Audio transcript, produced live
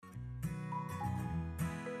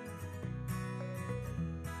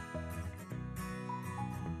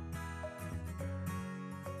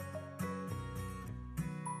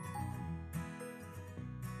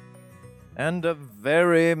And a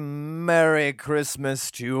very Merry Christmas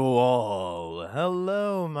to you all.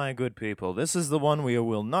 Hello, my good people. This is the one where we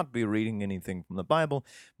will not be reading anything from the Bible,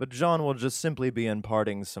 but John will just simply be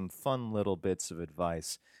imparting some fun little bits of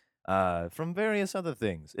advice from various other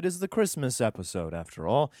things. It is the Christmas episode, after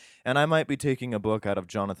all, and I might be taking a book out of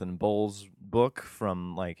Jonathan Bowles' book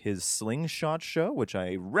from like his Slingshot show, which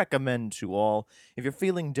I recommend to all. If you're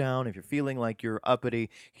feeling down, if you're feeling like you're uppity,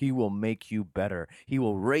 he will make you better. He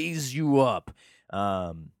will raise you up.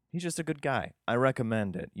 He's just a good guy. I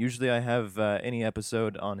recommend it. Usually, I have any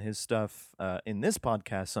episode on his stuff in this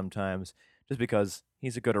podcast sometimes, just because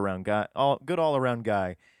he's a good around guy, all around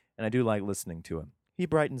guy, and I do like listening to him. He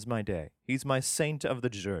brightens my day. He's my saint of the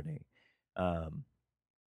journey. Um,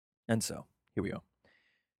 and so here we go.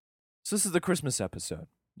 So this is the Christmas episode.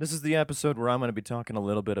 This is the episode where I'm going to be talking a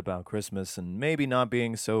little bit about Christmas and maybe not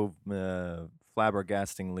being so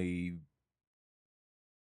flabbergastingly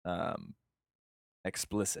um,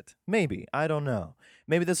 explicit. Maybe. I don't know.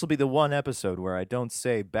 Maybe this will be the one episode where I don't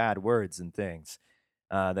say bad words and things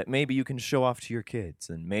that maybe you can show off to your kids.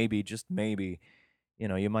 And maybe, just maybe,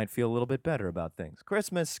 you might feel a little bit better about things.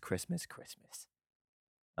 Christmas, Christmas, Christmas.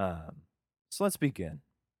 Um, so let's begin.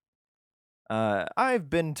 I've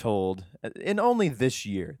been told, in only this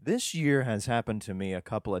year has happened to me a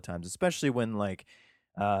couple of times, especially when like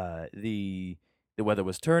the weather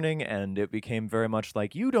was turning and it became very much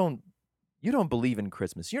like you don't believe in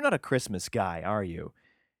Christmas. You're not a Christmas guy, are you?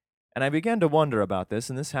 And I began to wonder about this,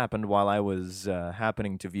 and this happened while I was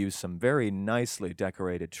happening to view some very nicely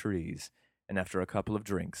decorated trees, and after a couple of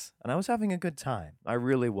drinks, and I was having a good time. I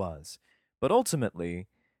really was. But ultimately,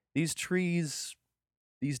 these trees,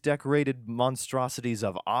 these decorated monstrosities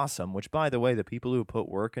of awesome, which, by the way, the people who put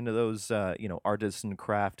work into those, artisan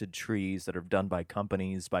crafted trees that are done by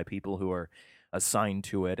companies, by people who are assigned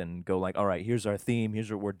to it and go like, all right, here's our theme,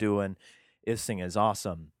 here's what we're doing. This thing is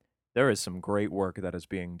awesome. There is some great work that is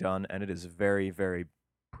being done, and it is very, very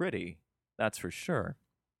pretty. That's for sure.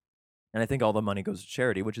 And I think all the money goes to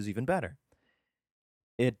charity, which is even better.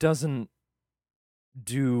 It doesn't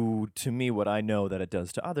do to me what I know that it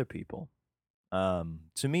does to other people. To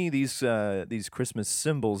me, these Christmas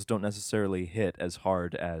symbols don't necessarily hit as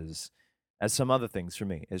hard as some other things for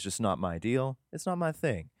me. It's just not my deal. It's not my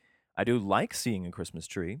thing. I do like seeing a Christmas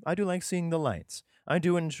tree. I do like seeing the lights. I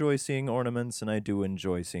do enjoy seeing ornaments, and I do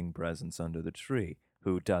enjoy seeing presents under the tree.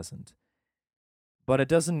 Who doesn't? But it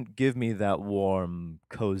doesn't give me that warm,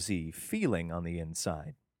 cozy feeling on the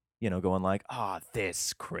inside. Going like,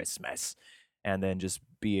 this Christmas, and then just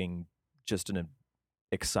being just an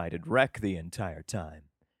excited wreck the entire time.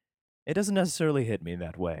 It doesn't necessarily hit me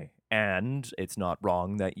that way. And it's not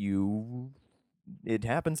wrong that it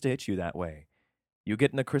happens to hit you that way. You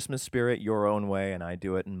get in the Christmas spirit your own way, and I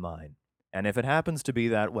do it in mine. And if it happens to be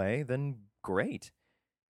that way, then great.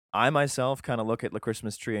 I myself kind of look at the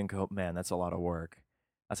Christmas tree and go, man, that's a lot of work.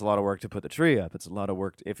 That's a lot of work to put the tree up. It's a lot of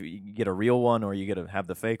work if you get a real one or you get to have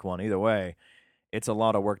the fake one. Either way, it's a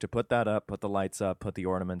lot of work to put that up, put the lights up, put the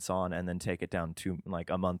ornaments on, and then take it down to like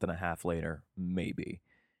a month and a half later, maybe.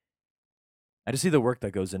 I just see the work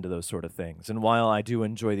that goes into those sort of things. And while I do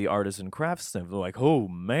enjoy the artisan crafts stuff, like, oh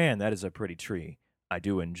man, that is a pretty tree. I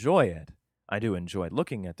do enjoy it. I do enjoy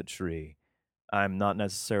looking at the tree. I'm not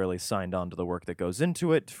necessarily signed on to the work that goes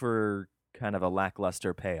into it for kind of a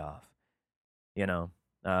lackluster payoff. You know,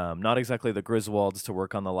 not exactly the Griswolds to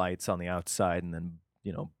work on the lights on the outside and then,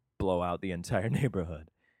 blow out the entire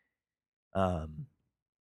neighborhood. Um,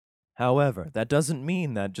 However, that doesn't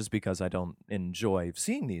mean that just because I don't enjoy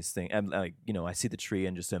seeing these things, and like I see the tree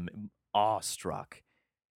and just am awestruck.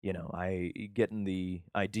 I get in the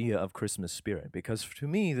idea of Christmas spirit because to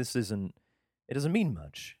me this isn't. It doesn't mean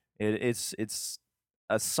much. It's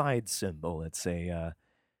a side symbol. It's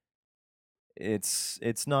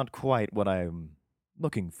not quite what I'm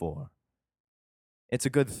looking for. It's a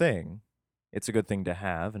good thing. It's a good thing to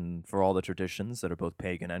have, and for all the traditions that are both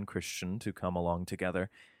pagan and Christian to come along together,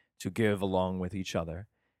 to give along with each other.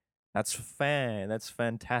 That's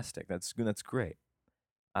fantastic. That's great.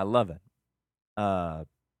 I love it. Uh,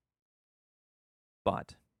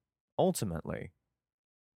 but ultimately,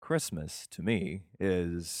 Christmas to me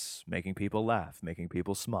is making people laugh, making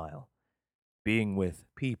people smile, being with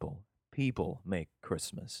people. People make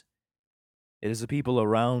Christmas. It is the people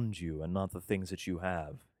around you and not the things that you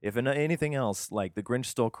have. If anything else, like The Grinch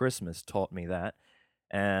Stole Christmas taught me that,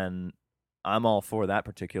 and I'm all for that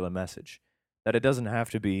particular message. That it doesn't have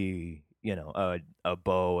to be, a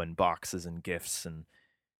bow and boxes and gifts, and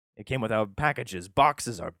it came without packages.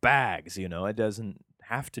 Boxes are bags, it doesn't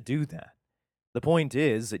have to do that. The point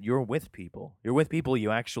is that you're with people. You're with people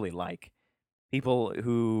you actually like. People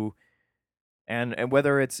who And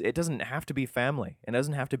whether it doesn't have to be family. It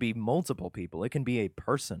doesn't have to be multiple people. It can be a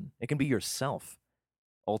person. It can be yourself,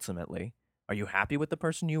 ultimately. Are you happy with the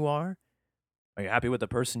person you are? Are you happy with the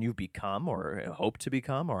person you've become or hope to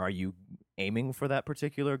become? Or are you aiming for that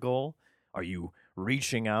particular goal? Are you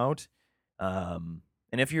reaching out? And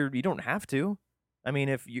if you don't have to. I mean,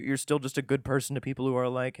 if you're still just a good person to people who are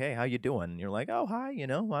like, "Hey, how you doing?" And you're like, "Oh, hi,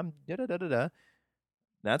 I'm da da da da da."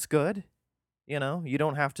 That's good. You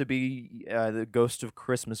don't have to be the ghost of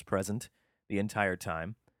Christmas present the entire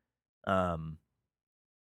time, um,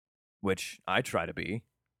 which I try to be.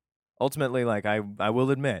 Ultimately, like I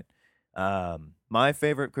will admit, my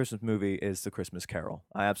favorite Christmas movie is The Christmas Carol.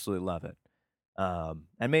 I absolutely love it. And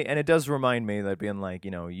it does remind me that being like,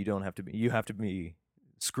 you don't have to be, you have to be.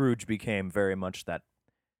 Scrooge became very much that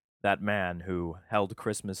man who held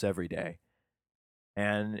Christmas every day.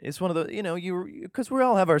 And it's one of the, because we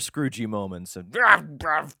all have our Scroogey moments of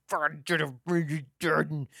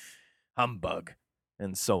humbug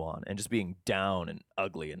and so on, and just being down and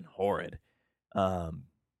ugly and horrid. Um,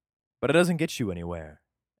 but it doesn't get you anywhere.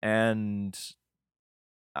 And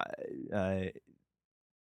I, I,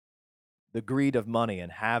 the greed of money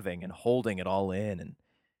and having and holding it all in,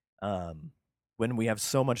 and when we have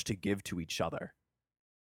so much to give to each other,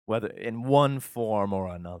 whether in one form or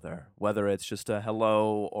another, whether it's just a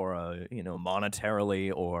hello or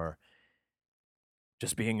monetarily or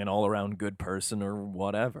just being an all around good person or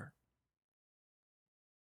whatever.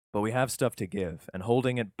 But we have stuff to give, and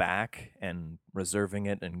holding it back and reserving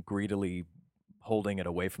it and greedily holding it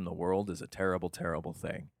away from the world is a terrible, terrible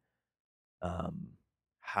thing. Um,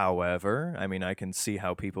 However, I mean, I can see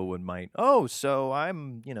how people oh, so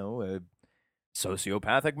I'm, a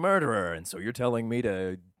sociopathic murderer, and so you're telling me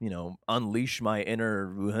to, unleash my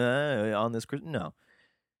inner on this no.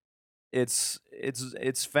 It's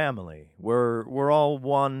family. We're all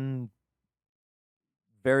one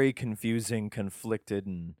very confusing, conflicted,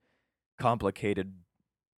 and complicated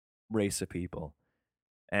race of people.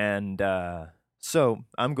 And so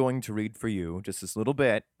I'm going to read for you just this little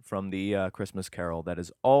bit from the Christmas Carol that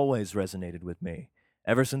has always resonated with me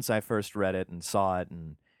ever since I first read it and saw it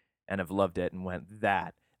and have loved it and went,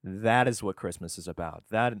 that is what Christmas is about.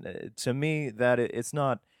 That to me, it's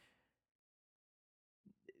not.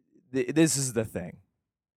 This is the thing.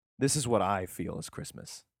 This is what I feel is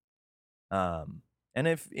Christmas. Um, and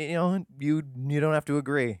if you don't have to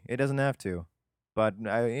agree, it doesn't have to, but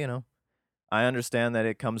I understand that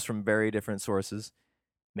it comes from very different sources.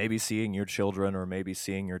 Maybe seeing your children, or maybe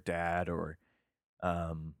seeing your dad, or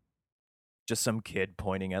um, just some kid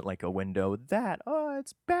pointing at like a window. Oh,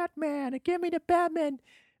 it's Batman! Give me the Batman,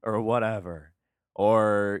 or whatever,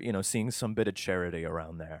 or seeing some bit of charity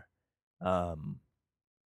around there. Um,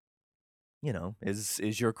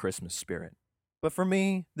 is your Christmas spirit. But for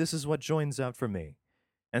me, this is what joins out for me.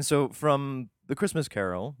 And so, from The Christmas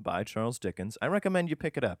Carol by Charles Dickens, I recommend you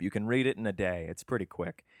pick it up. You can read it in a day, it's pretty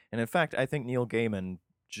quick. And in fact, I think Neil Gaiman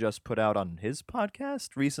just put out on his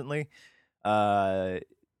podcast recently. Uh,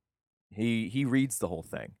 he reads the whole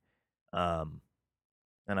thing. Um,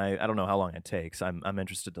 and I don't know how long it takes. I'm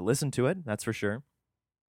interested to listen to it, that's for sure.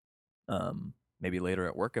 Maybe later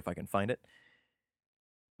at work if I can find it.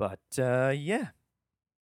 But yeah.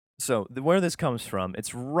 So where this comes from,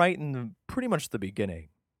 it's right in pretty much the beginning.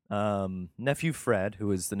 Nephew Fred,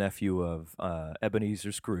 who is the nephew of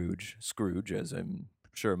Ebenezer Scrooge, as I'm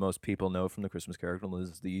sure most people know from the Christmas Carol,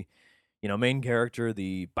 is the main character,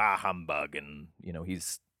 the bah humbug, and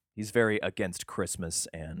he's very against Christmas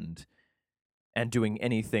and doing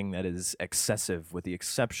anything that is excessive, with the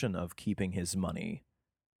exception of keeping his money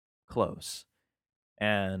close.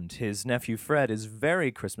 And his nephew Fred is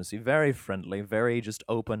very Christmassy, very friendly, very just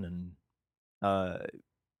open, and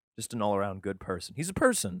just an all around good person. He's a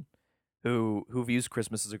person who views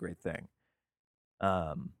Christmas as a great thing.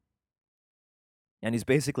 Um, and he's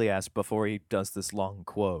basically asked before he does this long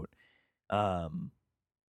quote, um,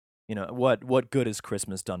 what good has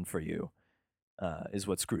Christmas done for you? Is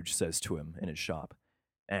what Scrooge says to him in his shop,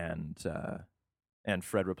 and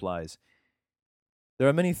Fred replies, "There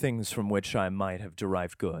are many things from which I might have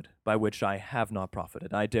derived good, by which I have not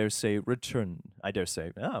profited. I dare say return. I dare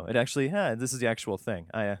say. Oh, it actually. This is the actual thing.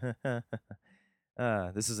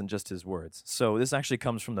 This isn't just his words. So this actually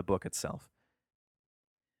comes from the book itself.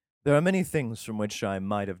 There are many things from which I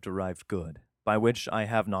might have derived good, by which I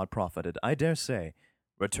have not profited. I dare say,"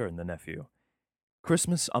 returned the nephew,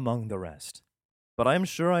 "Christmas among the rest. But I am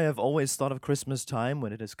sure I have always thought of Christmas time,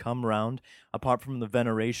 when it has come round, apart from the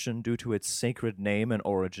veneration due to its sacred name and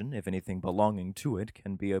origin, if anything belonging to it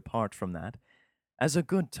can be apart from that, as a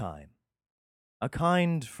good time, a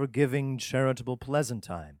kind, forgiving, charitable, pleasant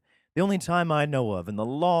time, The only time I know of in the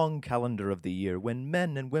long calendar of the year when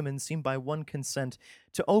men and women seem by one consent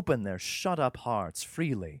to open their shut up hearts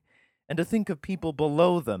freely, and to think of people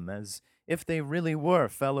below them as if they really were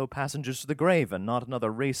fellow passengers to the grave and not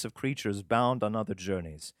another race of creatures bound on other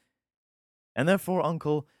journeys. And therefore,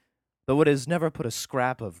 uncle, though it has never put a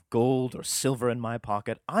scrap of gold or silver in my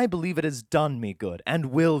pocket, I believe it has done me good and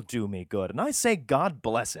will do me good, and I say God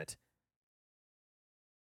bless it.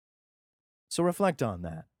 So reflect on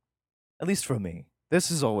that. At least for me. This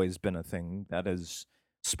has always been a thing that is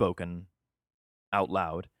spoken out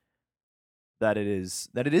loud. That it is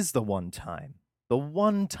the one time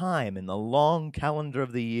in the long calendar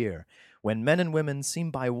of the year when men and women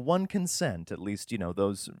seem by one consent, at least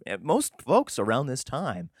those most folks around this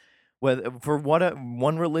time, whether for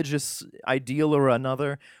one religious ideal or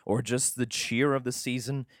another, or just the cheer of the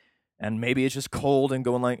season, and maybe it's just cold and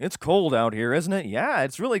going like, it's cold out here, isn't it? Yeah,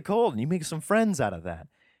 it's really cold, and you make some friends out of that.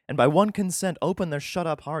 And by one consent, open their shut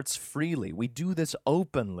up hearts freely. We do this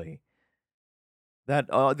openly, that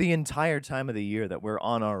the entire time of the year that we're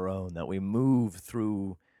on our own, that we move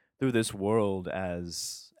through this world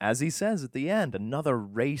as he says at the end, another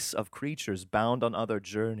race of creatures bound on other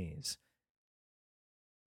journeys.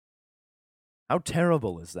 How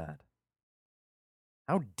terrible is that?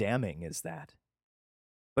 How damning is that?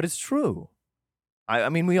 But it's true. I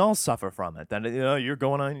mean, we all suffer from it. That you're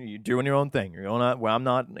going on, you're doing your own thing. You're going on. Well, I'm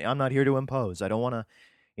not here to impose. I don't want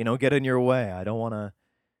to, get in your way. I don't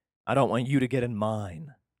want you to get in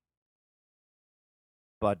mine.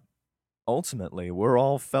 But ultimately, we're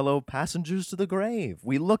all fellow passengers to the grave.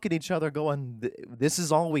 We look at each other going, this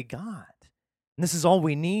is all we got. And this is all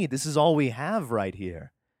we need. This is all we have right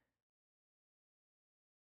here.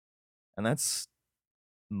 And that's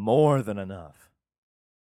more than enough.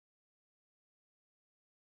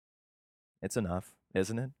 It's enough,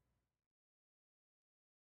 isn't it?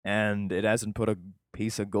 And it hasn't put a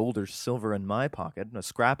piece of gold or silver in my pocket, a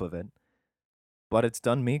scrap of it, but it's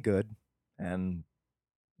done me good. And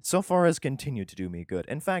so far has continued to do me good.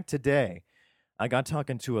 In fact, today, I got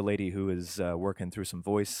talking to a lady who is working through some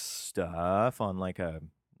voice stuff on like a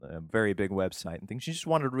very big website and things. She just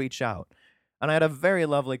wanted to reach out. And I had a very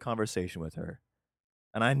lovely conversation with her.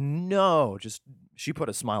 And I know just she put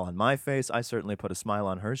a smile on my face. I certainly put a smile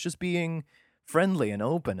on hers, just being friendly and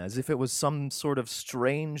open as if it was some sort of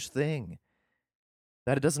strange thing.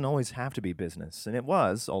 That it doesn't always have to be business. And it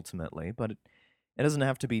was ultimately, but it doesn't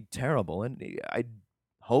have to be terrible. And I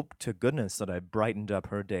hope to goodness that I brightened up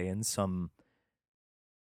her day in some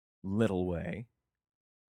little way.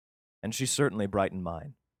 And she certainly brightened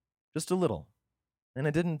mine. Just a little. And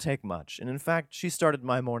it didn't take much. And in fact, she started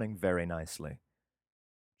my morning very nicely.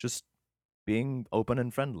 Just being open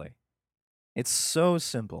and friendly. It's so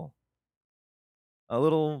simple. A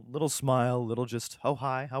little smile, little just, oh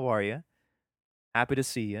hi, how are you? Happy to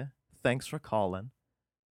see you. Thanks for calling.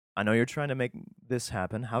 I know you're trying to make this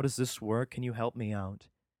happen. How does this work? Can you help me out?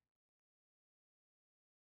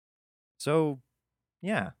 So,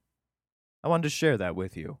 yeah, I wanted to share that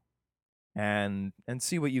with you and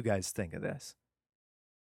see what you guys think of this.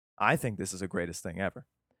 I think this is the greatest thing ever.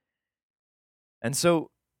 And so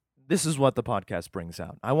this is what the podcast brings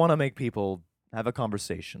out. I want to make people have a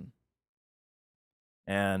conversation.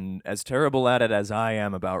 And as terrible at it as I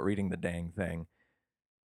am about reading the dang thing,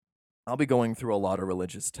 I'll be going through a lot of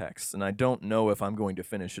religious texts, and I don't know if I'm going to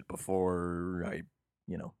finish it before I,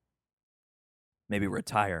 you know, maybe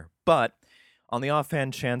retire. But on the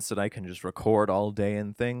offhand chance that I can just record all day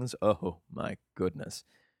and things, oh my goodness.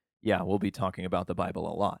 Yeah, we'll be talking about the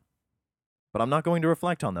Bible a lot. But I'm not going to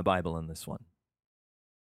reflect on the Bible in this one.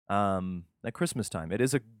 At Christmas time, it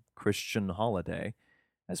is a Christian holiday,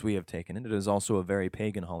 as we have taken it. It is also a very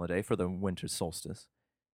pagan holiday for the winter solstice.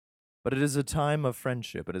 But it is a time of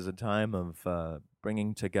friendship. It is a time of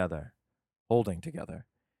bringing together, holding together.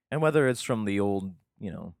 And whether it's from the old,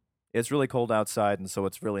 it's really cold outside, and so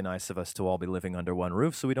it's really nice of us to all be living under one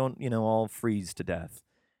roof so we don't, all freeze to death.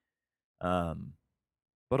 But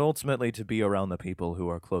ultimately to be around the people who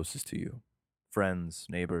are closest to you, friends,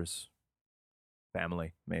 neighbors,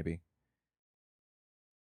 family, maybe.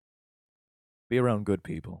 Be around good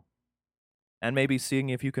people. And maybe seeing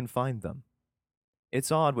if you can find them.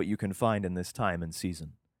 It's odd what you can find in this time and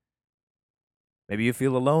season. Maybe you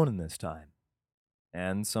feel alone in this time.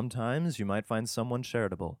 And sometimes you might find someone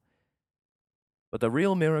charitable. But the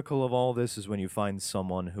real miracle of all this is when you find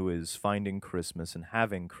someone who is finding Christmas and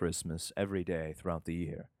having Christmas every day throughout the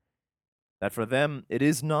year. That for them, it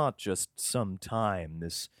is not just some time,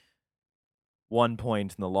 this one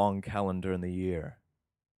point in the long calendar in the year,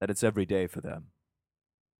 that it's every day for them.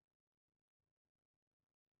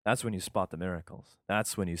 That's when you spot the miracles.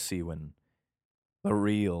 That's when you see when the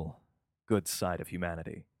real good side of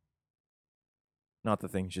humanity, not the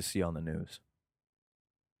things you see on the news.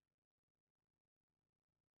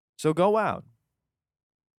 So go out.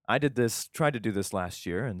 I did this, tried to do this last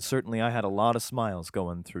year, and certainly I had a lot of smiles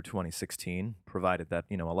going through 2016, provided that,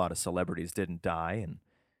 a lot of celebrities didn't die, and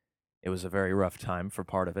it was a very rough time for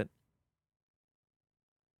part of it.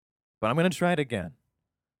 But I'm going to try it again.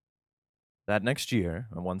 That next year,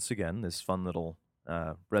 and once again, this fun little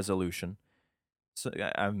resolution. So,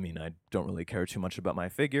 I mean, I don't really care too much about my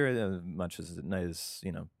figure, much as it is,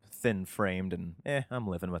 thin framed, and I'm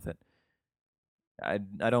living with it. I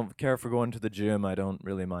don't care for going to the gym. I don't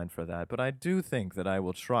really mind for that. But I do think that I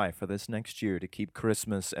will try for this next year to keep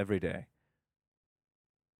Christmas every day.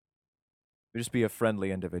 Just be a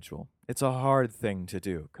friendly individual. It's a hard thing to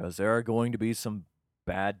do because there are going to be some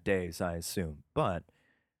bad days, I assume. But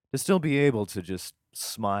to still be able to just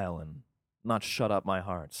smile and not shut up my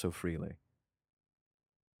heart so freely.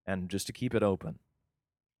 And just to keep it open.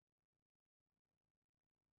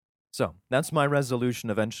 So that's my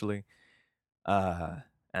resolution eventually.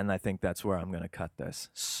 And I think that's where I'm going to cut this.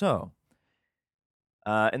 So,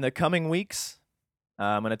 in the coming weeks,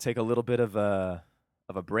 I'm going to take a little bit of a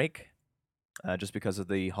break, just because of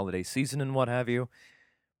the holiday season and what have you.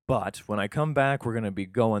 But when I come back, we're going to be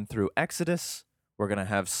going through Exodus. We're going to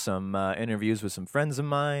have some interviews with some friends of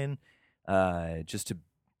mine, just to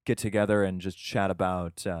get together and just chat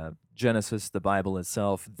about Genesis, the Bible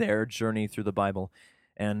itself, their journey through the Bible.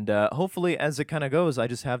 And hopefully, as it kind of goes, I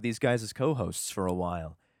just have these guys as co-hosts for a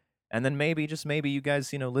while, and then maybe, just maybe, you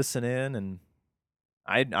guys, listen in, and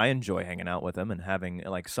I enjoy hanging out with them and having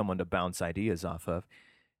like someone to bounce ideas off of,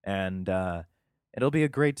 and it'll be a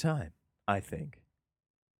great time, I think.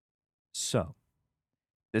 So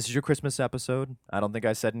this is your Christmas episode. I don't think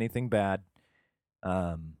I said anything bad.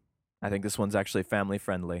 Um, I think this one's actually family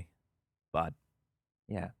friendly, but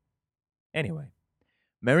yeah. Anyway,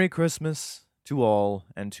 Merry Christmas to all,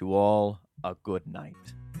 and to all a good night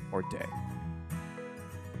or day.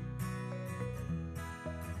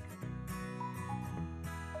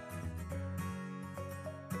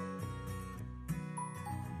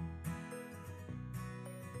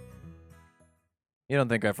 You don't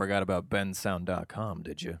think I forgot about bensound.com,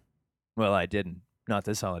 did you? Well, I didn't. Not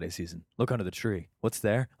this holiday season. Look under the tree. What's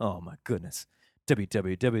there? Oh my goodness.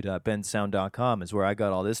 www.bensound.com is where I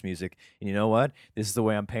got all this music. And you know what? This is the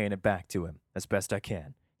way I'm paying it back to him as best I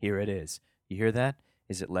can. Here it is. You hear that?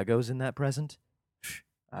 Is it Legos in that present?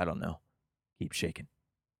 I don't know. Keep shaking.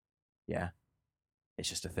 Yeah? It's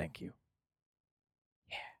just a thank you.